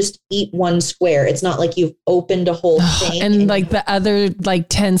can just eat one square. It's not like you've opened a whole thing. And like the other like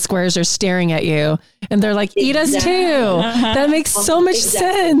 10 squares are staring at you and they're like, eat us too. That makes so much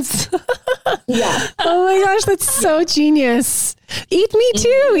sense. Yeah. Oh my gosh, that's so genius. Eat me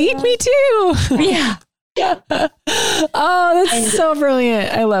too. Eat me too. Yeah. Oh, that's so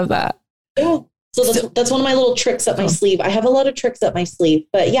brilliant. I love that. Yeah. So So that's one of my little tricks up my sleeve. I have a lot of tricks up my sleeve,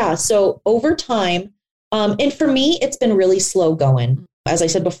 but yeah. So over time, and for me, it's been really slow going. As I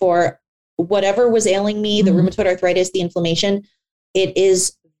said before, whatever was ailing me, the rheumatoid arthritis, the inflammation, it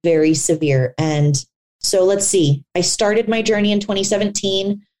is very severe. And so let's see, I started my journey in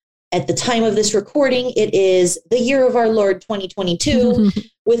 2017. At the time of this recording, it is the year of our Lord 2022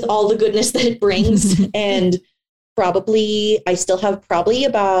 with all the goodness that it brings. And I still have probably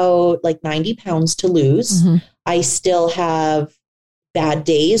about like 90 pounds to lose. I still have bad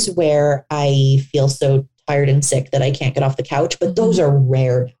days where I feel so tired and sick that I can't get off the couch, but those are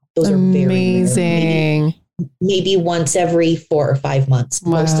rare. Those are very amazing. Maybe once every 4 or 5 months.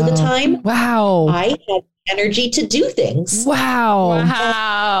 Wow. Most of the time, I have energy to do things.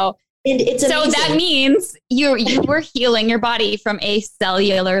 Wow. And it's amazing. So that means you were healing your body from a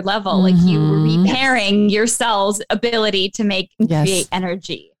cellular level. Like you were repairing your cell's ability to make and create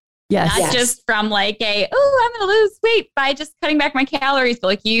energy. Yes. Not just from like I'm going to lose weight by just cutting back my calories, but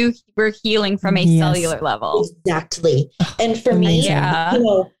like you were healing from a cellular level. Exactly. And for me,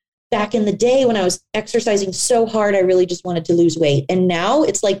 back in the day when I was exercising so hard, I really just wanted to lose weight. And now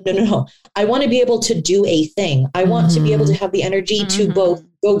it's like, no. I want to be able to do a thing. I want to be able to have the energy to both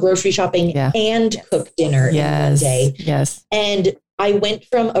go grocery shopping and cook dinner in one day. Yes. And I went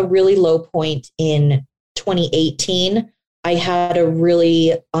from a really low point in 2018. I had a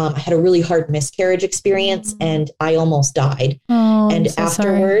really hard miscarriage experience and I almost died. And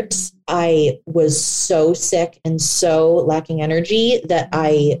afterwards, I was so sick and so lacking energy that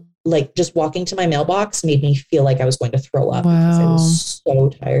I just walking to my mailbox made me feel like I was going to throw up because I was so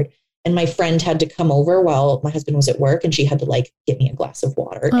tired. And my friend had to come over while my husband was at work and she had to get me a glass of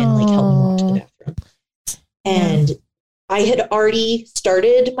water and help me walk to the bathroom. And I had already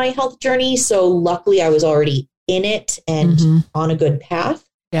started my health journey. So luckily I was already in it and on a good path.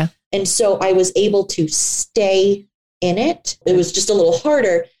 Yeah. And so I was able to stay in it. It was just a little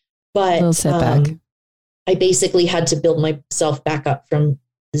harder, but a little setback. I basically had to build myself back up from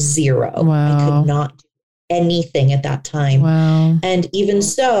zero. I could not do anything at that time. And even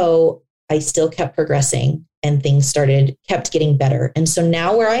so, I still kept progressing and things kept getting better. And so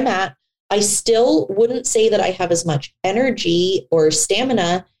now where I'm at, I still wouldn't say that I have as much energy or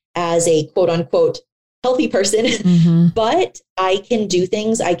stamina as a quote unquote healthy person, but I can do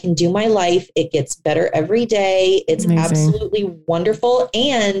things. I can do my life. It gets better every day. It's absolutely wonderful.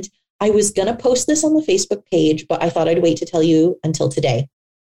 And I was going to post this on the Facebook page, but I thought I'd wait to tell you until today.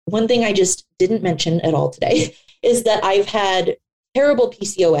 One thing I just didn't mention at all today is that I've had terrible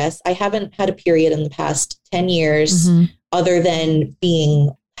PCOS. I haven't had a period in the past 10 years other than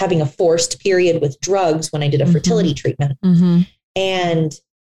having a forced period with drugs when I did a fertility treatment. And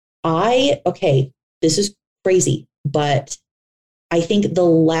this is crazy, but I think the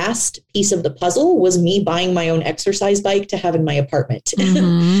last piece of the puzzle was me buying my own exercise bike to have in my apartment.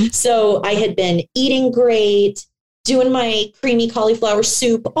 So I had been eating great, doing my creamy cauliflower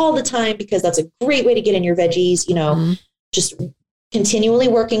soup all the time because that's a great way to get in your veggies, just continually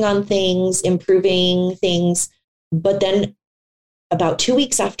working on things, improving things. But then about 2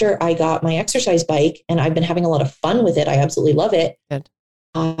 weeks after I got my exercise bike and I've been having a lot of fun with it, I absolutely love it.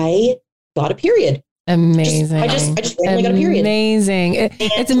 I got a period. Amazing. I just randomly got a period. Amazing.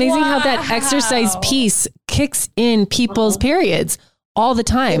 It's amazing how that exercise piece kicks in people's periods all the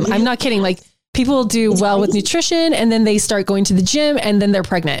time. I'm not kidding. People do well with nutrition and then they start going to the gym and then they're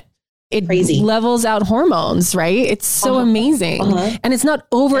pregnant. It levels out hormones, right? It's so amazing. And it's not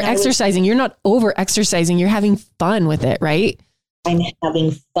over exercising. You're not over exercising. You're having fun with it, right? I'm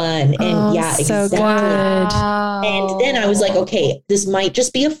having fun. And so exactly. Good. And then I was like, okay, this might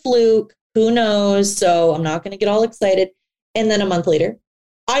just be a fluke. Who knows? So I'm not going to get all excited. And then a month later,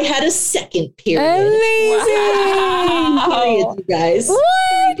 I had a second period. Amazing. Periods, you guys.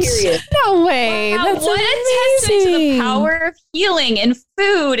 What? Period. No way. Wow, That's what a testament to the power of healing and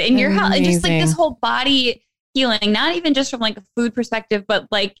food and your health and just this whole body healing, not even just from a food perspective, but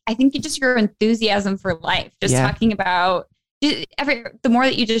I think your enthusiasm for life, just talking about the more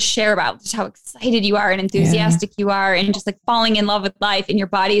that you just share about just how excited you are and enthusiastic you are and just falling in love with life and your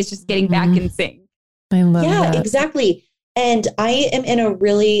body is just getting back in sync. I love that. Yeah, exactly. And I am in a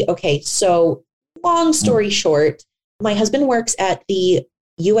really, so long story short, my husband works at the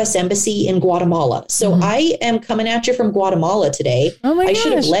U.S. Embassy in Guatemala. So I am coming at you from Guatemala today. Oh my gosh. I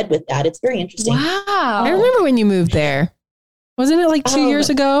should have led with that. It's very interesting. Wow. I remember when you moved there. Wasn't it 2 years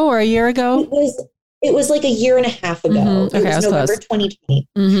ago or a year ago? It was a year and a half ago. Okay, it was November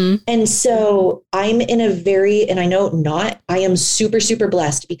 2020. And so I'm in I am super, super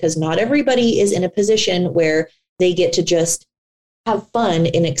blessed because not everybody is in a position where they get to just have fun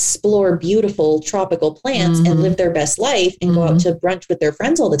and explore beautiful tropical plants and live their best life and go out to brunch with their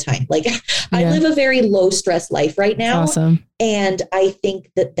friends all the time. Like I live a very low stress life right now. Awesome. And I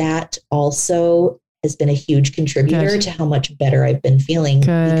think that also has been a huge contributor to how much better I've been feeling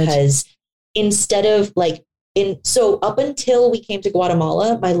because instead of like, so up until we came to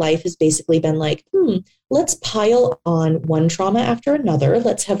Guatemala, my life has basically been like, let's pile on one trauma after another.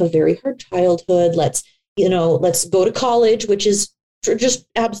 Let's have a very hard childhood. Let's go to college, which is just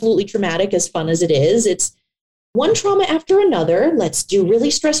absolutely traumatic, as fun as it is. It's one trauma after another. Let's do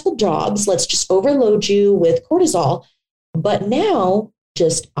really stressful jobs. Let's just overload you with cortisol. But now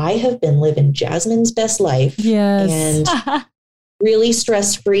I have been living Jasmine's best life and really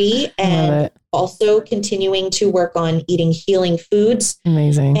stress-free and also continuing to work on eating healing foods.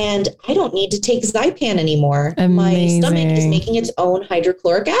 Amazing. And I don't need to take Zypan anymore. Amazing. My stomach is making its own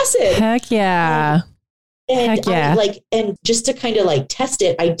hydrochloric acid. Heck yeah. And just to kind of like test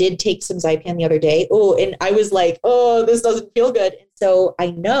it, I did take some Zypan the other day. Oh, and I was like, this doesn't feel good. And so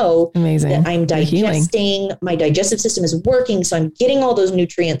I know that I'm digesting, my digestive system is working. So I'm getting all those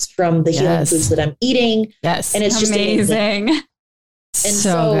nutrients from the healing foods that I'm eating. Yes. And it's just amazing. And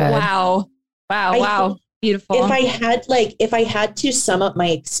so good. Wow. Beautiful. If I had to sum up my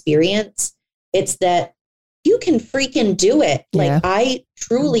experience, it's that you can freaking do it. Like I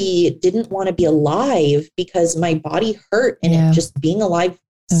truly didn't want to be alive because my body hurt and it just being alive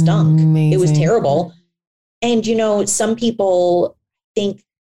stunk. Amazing. It was terrible. And some people think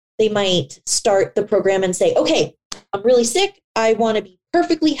they might start the program and say, okay, I'm really sick. I want to be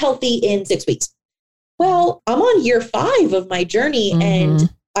perfectly healthy in 6 weeks. Well, I'm on year 5 of my journey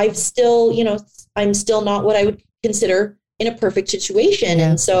and I'm still not what I would consider in a perfect situation.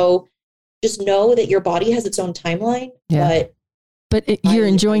 And so just know that your body has its own timeline, but you're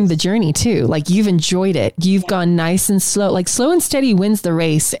enjoying the journey too. Like you've enjoyed it. You've gone nice and slow, like slow and steady wins the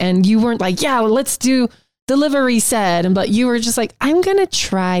race. And you weren't like, let's do the liver reset. But you were just like, I'm going to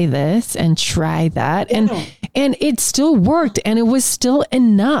try this and try that. Yeah. And it still worked and it was still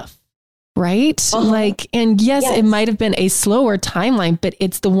enough. Right? It might have been a slower timeline, but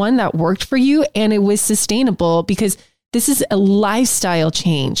it's the one that worked for you and it was sustainable because this is a lifestyle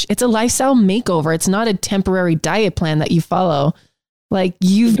change. It's a lifestyle makeover. It's not a temporary diet plan that you follow. Like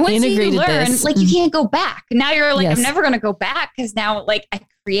you've integrated this. Like you can't go back. Now you're like, I'm never going to go back because now like I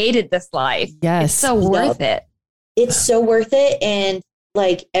created this life. Yes. It's so worth it. It's so worth it. And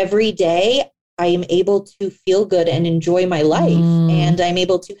like every day I am able to feel good and enjoy my life. And I'm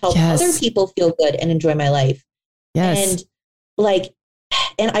able to help other people feel good and enjoy my life. Yes.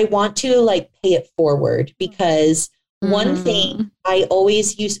 And I want to like pay it forward because one thing I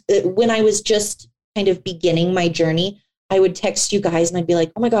always used when I was just kind of beginning my journey, I would text you guys and I'd be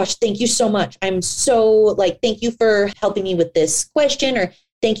like, oh my gosh, thank you so much. I'm so like, thank you for helping me with this question or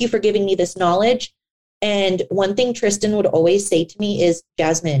thank you for giving me this knowledge. And one thing Tristan would always say to me is,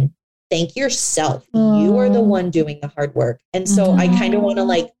 Jasmine, thank yourself. You are the one doing the hard work. And so I kind of want to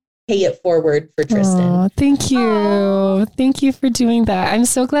like pay it forward for Tristan. Thank you. Thank you for doing that. I'm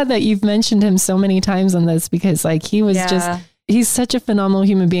so glad that you've mentioned him so many times on this because like he was he's such a phenomenal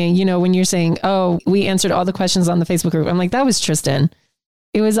human being. When you're saying, we answered all the questions on the Facebook group. I'm like, that was Tristan.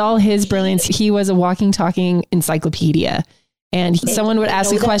 It was all his brilliance. He was a walking, talking encyclopedia. And someone would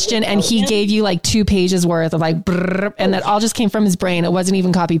ask a question and he gave you like 2 pages worth of like, and that all just came from his brain. It wasn't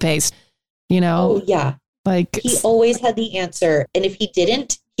even copy paste, Oh yeah. Like he always had the answer. And if he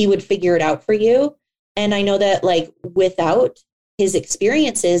didn't, he would figure it out for you. And I know that like without his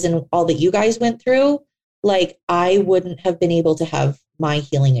experiences and all that you guys went through, like I wouldn't have been able to have my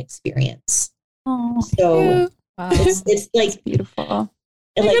healing experience. So it's like it's beautiful.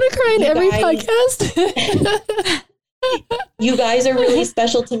 I'm going to cry in every podcast. You guys are really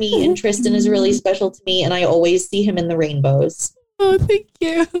special to me and Tristan is really special to me and I always see him in the rainbows. Oh, thank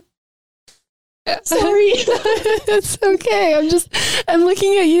you. Sorry. It's okay. I'm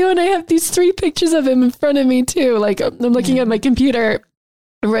looking at you and I have these 3 pictures of him in front of me too. Like I'm looking at my computer.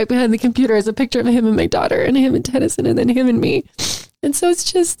 Right behind the computer is a picture of him and my daughter and him and Tennyson and then him and me. And so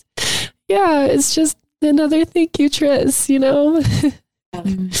it's just another thank you, Tris,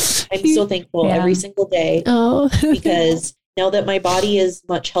 I'm so thankful every single day because now that my body is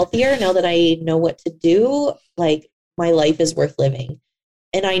much healthier, now that I know what to do, like my life is worth living.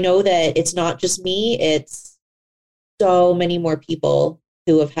 And I know that it's not just me, it's so many more people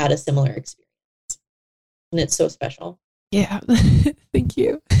who have had a similar experience. And it's so special. Yeah. Thank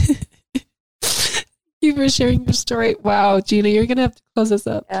you. Thank you for sharing your story. Wow, Gina, you're going to have to close us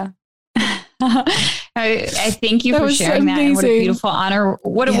up. Yeah. I thank you for sharing that. And what a beautiful honor.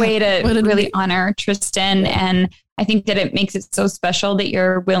 What a way to really honor Tristan. And I think that it makes it so special that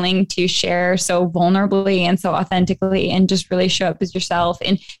you're willing to share so vulnerably and so authentically and just really show up as yourself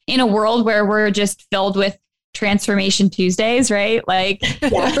in a world where we're just filled with Transformation Tuesdays, right? Like,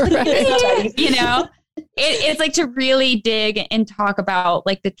 right. You know, it's like to really dig and talk about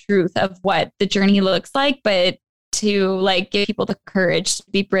like the truth of what the journey looks like, but to like give people the courage to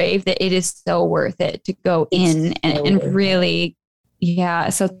be brave, that it is so worth it to go in and really. Yeah.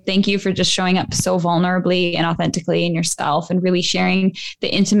 So thank you for just showing up so vulnerably and authentically in yourself and really sharing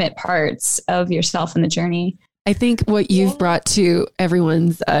the intimate parts of yourself in the journey. I think what you've brought to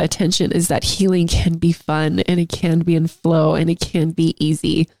everyone's attention is that healing can be fun and it can be in flow and it can be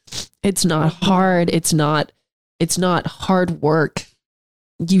easy. It's not hard. It's not hard work.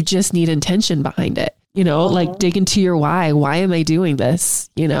 You just need intention behind it, you know, like dig into your why. Why am I doing this?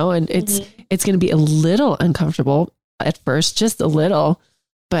 You know, and it's going to be a little uncomfortable at first, just a little,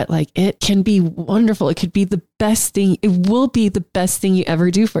 but like it can be wonderful. It could be the best thing. It will be the best thing you ever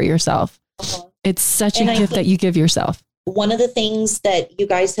do for yourself. It's such a gift that you give yourself. One of the things that you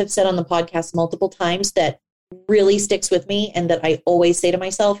guys have said on the podcast multiple times that really sticks with me and that I always say to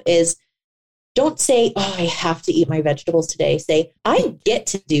myself is, don't say, oh, I have to eat my vegetables today. Say, I get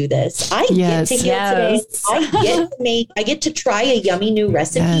to do this. I get to heal today. I get to try a yummy new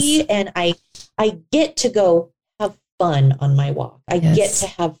recipe and I get to go have fun on my walk. I get to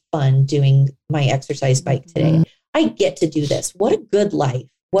have fun doing my exercise bike today. I get to do this. What a good life.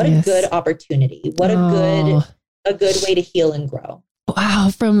 What a good opportunity. What a good way to heal and grow. Wow.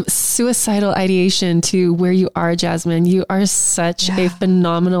 From suicidal ideation to where you are, Jasmine, you are such a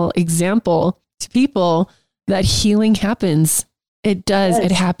phenomenal example to people that healing happens. It does.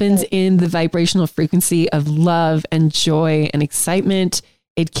 It happens in the vibrational frequency of love and joy and excitement.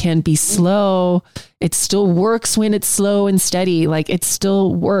 It can be slow. It still works when it's slow and steady. Like it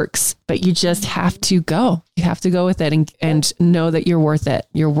still works, but you just have to go. You have to go with it and know that you're worth it.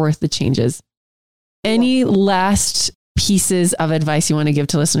 You're worth the changes. Any last pieces of advice you want to give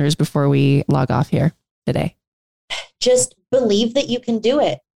to listeners before we log off here today? Just believe that you can do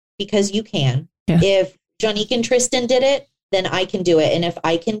it because you can. Yeah. If Jonique and Tristan did it, then I can do it. And if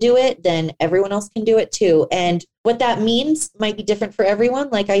I can do it, then everyone else can do it too. And what that means might be different for everyone.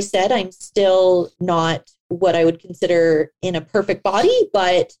 Like I said, I'm still not what I would consider in a perfect body,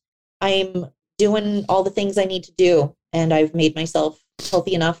 but I'm doing all the things I need to do. And I've made myself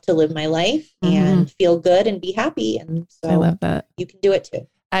healthy enough to live my life and feel good and be happy. And so I love that. You can do it too.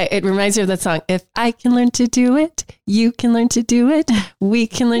 It reminds me of that song. If I can learn to do it, you can learn to do it. We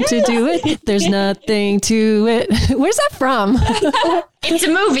can learn to do it. There's nothing to it. Where's that from? It's a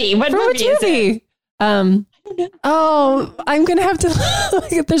movie. What movie is it? Oh, I'm going to have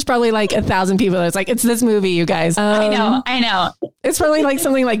to, there's probably like 1,000 people that's like, it's this movie, you guys. I know. It's probably like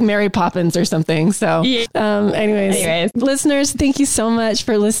something like Mary Poppins or something. So anyways, listeners, thank you so much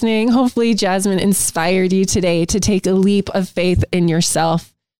for listening. Hopefully Jasmine inspired you today to take a leap of faith in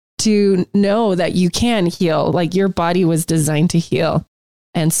yourself, to know that you can heal. Like your body was designed to heal.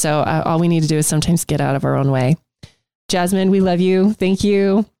 And so all we need to do is sometimes get out of our own way. Jasmine, we love you. Thank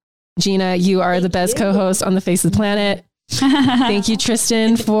you. Gina, you are the best co-host on the face of the planet. Thank you,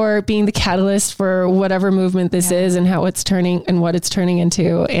 Tristan, for being the catalyst for whatever movement this is and how it's turning and what it's turning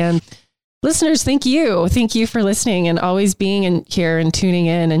into. And listeners, thank you. Thank you for listening and always being in here and tuning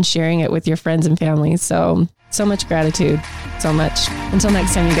in and sharing it with your friends and family. So much gratitude. So much. Until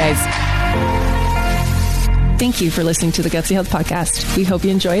next time, you guys. Thank you for listening to the Gutsy Health Podcast. We hope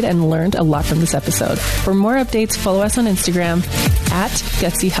you enjoyed and learned a lot from this episode. For more updates, follow us on Instagram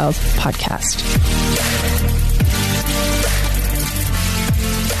 @Gutsy Health Podcast.